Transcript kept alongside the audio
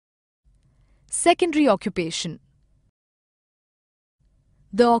Secondary occupation.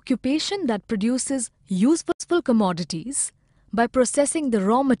 The occupation that produces useful commodities by processing the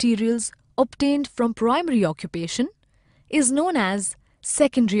raw materials obtained from primary occupation is known as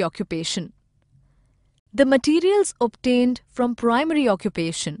secondary occupation. The materials obtained from primary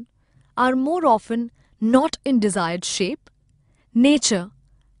occupation are more often not in desired shape, nature,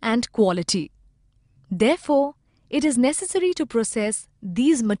 and quality. Therefore, it is necessary to process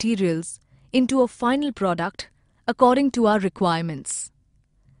these materials into a final product according to our requirements.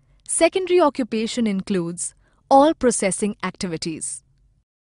 Secondary occupation includes all processing activities.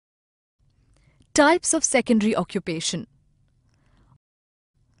 Types of secondary occupation.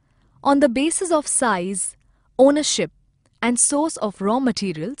 On the basis of size, ownership, and source of raw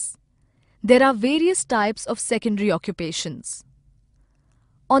materials, there are various types of secondary occupations.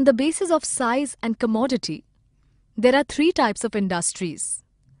 On the basis of size and commodity, there are three types of industries,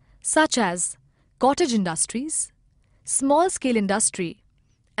 such as cottage industries, small-scale industry,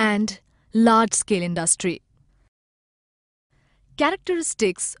 and large-scale industry.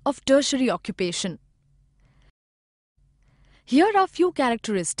 Characteristics of tertiary occupation. Here are few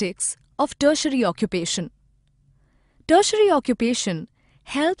characteristics of tertiary occupation. Tertiary occupation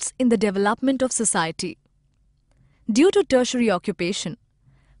helps in the development of society. Due to tertiary occupation,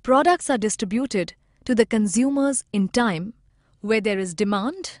 products are distributed to the consumers in time where there is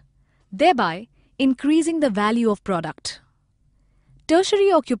demand, thereby increasing the value of product.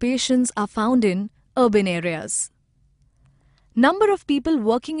 Tertiary occupations are found in urban areas. Number of people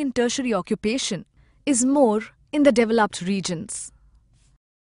working in tertiary occupation is more in the developed regions.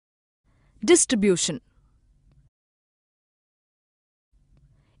 Distribution.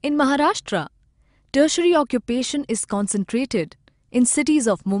 In Maharashtra, tertiary occupation is concentrated in cities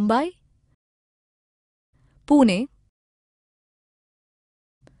of Mumbai, Pune,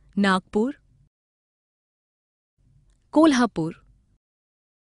 Nagpur, Kolhapur,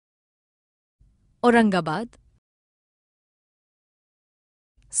 Aurangabad,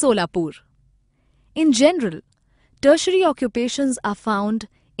 Solapur. In general, tertiary occupations are found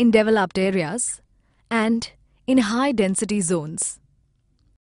in developed areas and in high-density zones.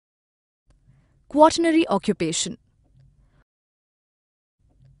 Quaternary occupation.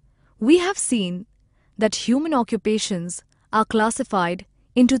 We have seen that human occupations are classified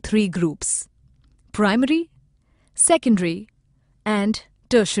into three groups: primary, secondary, and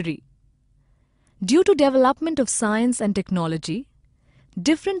tertiary. Due to development of science and technology,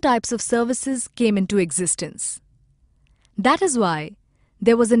 different types of services came into existence. That is why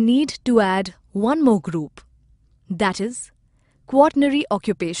there was a need to add one more group, that is, quaternary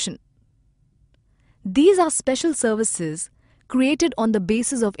occupation. These are special services created on the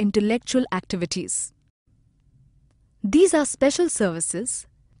basis of intellectual activities. These are special services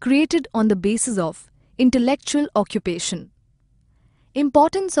created on the basis of intellectual occupation.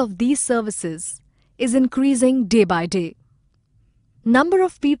 Importance of these services is increasing day by day. Number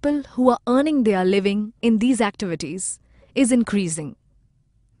of people who are earning their living in these activities is increasing.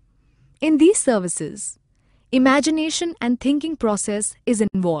 In these services, imagination and thinking process is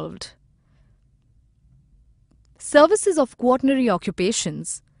involved. Services of quaternary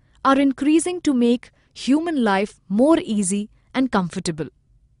occupations are increasing to make human life more easy and comfortable.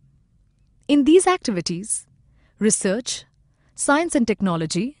 In these activities, research, science and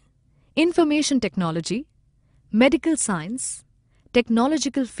technology, information technology, medical science,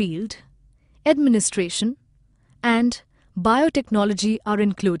 technological field, administration, and biotechnology are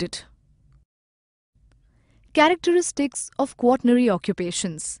included. Characteristics of quaternary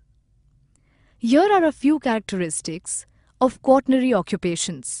occupations. Here are a few characteristics of quaternary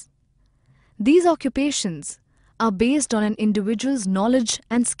occupations. These occupations are based on an individual's knowledge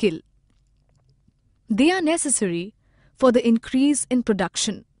and skill. They are necessary for the increase in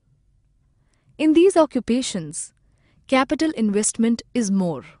production. In these occupations, capital investment is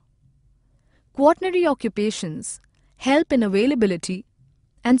more. Quaternary occupations help in availability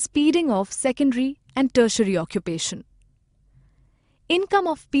and speeding of secondary and tertiary occupation. Income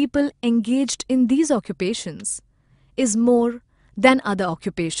of people engaged in these occupations is more than other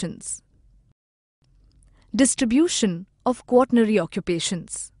occupations. Distribution of quaternary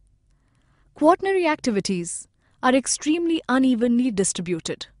occupations. Quaternary activities are extremely unevenly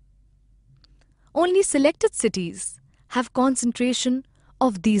distributed. Only selected cities have concentration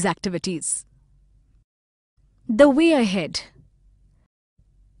of these activities. The way ahead.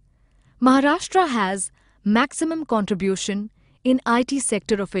 Maharashtra has maximum contribution in IT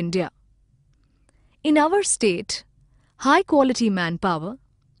sector of India. In our state, high-quality manpower,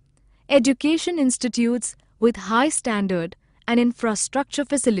 education institutes with high standard and infrastructure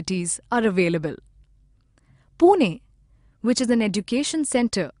facilities are available. Pune, which is an education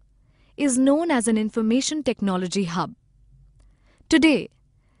center, is known as an information technology hub. Today,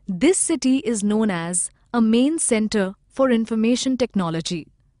 this city is known as a main center for information technology.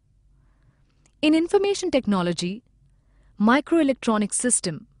 In information technology, microelectronic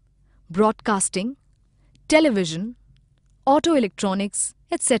system, broadcasting, television, auto electronics,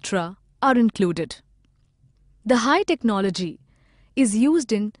 etc. are included. The high technology is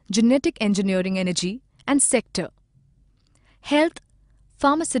used in genetic engineering energy and sector, health,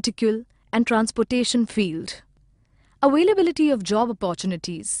 pharmaceutical and transportation field. Availability of job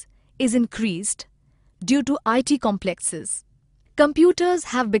opportunities is increased due to IT complexes. Computers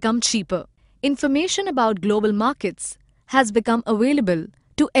have become cheaper. Information about global markets has become available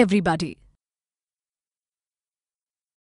to everybody.